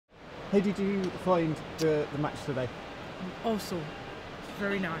How did you find the match today? Also,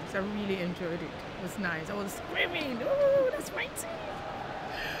 very nice. I really enjoyed it. It was nice. I was screaming, "Oh, that's my team!"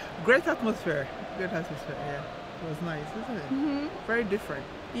 Great atmosphere. Good atmosphere. Yeah, it was nice, isn't it? Mm-hmm. Very different.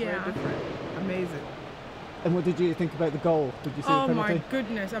 Yeah. Very different. Amazing. And what did you think about the goal? Did you see the Oh penalty? my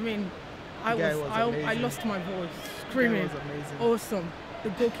goodness! I mean, I amazing. lost my voice screaming. That was amazing. Awesome. The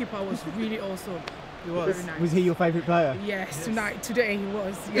goalkeeper was really awesome. It was. Very nice. Was he your favourite player? Yes, today he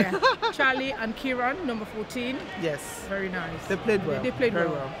was. Yeah. Charlie and Kieran, number 14. Yes. Very nice. They played well. They played Very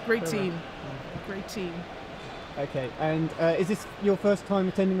well. Great Very team. well. Great team. Okay, and is this your first time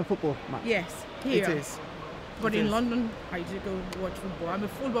attending a football match? Yes, here. It is. But It in is. London, I did go watch football. I'm a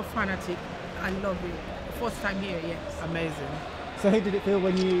football fanatic. I love it. First time here, yes. Amazing. So how did it feel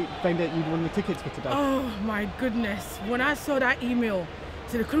when you found out you'd won the tickets for today? Oh my goodness. When I saw that email,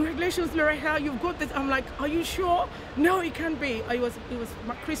 said, "Congratulations, Loretta, you've got this." I'm like, "Are you sure?" No, it can't be. It was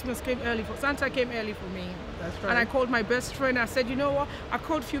my Christmas came early Santa came early for me. That's right. And I called my best friend. I said, "You know what?" I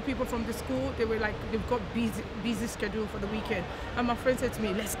called a few people from the school. They were like, they've got busy schedule for the weekend. And my friend said to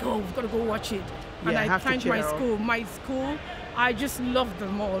me, "Let's go. We've got to go watch it." And Yeah, I have to thanked my cheer up. school. My school, I just loved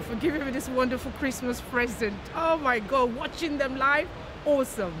them all for giving me this wonderful Christmas present. Oh my God, watching them live,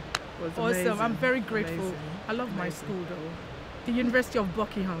 awesome. It was Awesome. amazing. I'm very grateful. Amazing. I love my Amazing. school though. The University of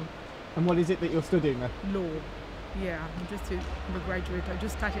Buckingham. And what is it that you're studying there? Law. Yeah, I'm just a graduate. I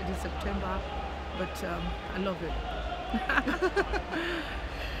just started in September, but I love it.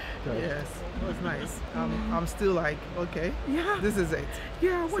 Great. Yes, it was nice. I'm still like, okay, Yeah. this is it.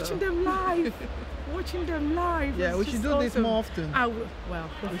 Yeah, watching them live. Watching them live. Yeah, was we should just do this awesome. more often. Well,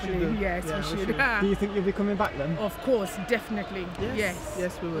 should hopefully, do. yes, Yeah, we we should. should. Do you think you'll be coming back then? Of course, definitely. Yes.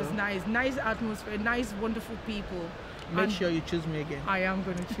 Yes, we It was will. nice. Nice atmosphere, nice, wonderful people. Make And sure you choose me again. I am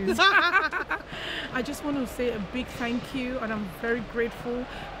going to choose. I just want to say a big thank you, and I'm very grateful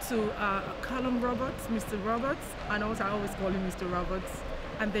to Callum Roberts, Mr. Roberts, and also I always call him Mr. Roberts,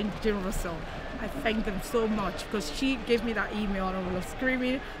 and then Jane Russell. I thank them so much because she gave me that email and I was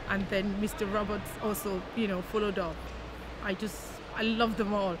screaming, and then Mr. Roberts also, followed up. I love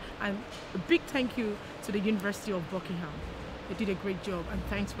them all, and a big thank you to the University of Buckingham. They did a great job, and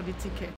thanks for the ticket.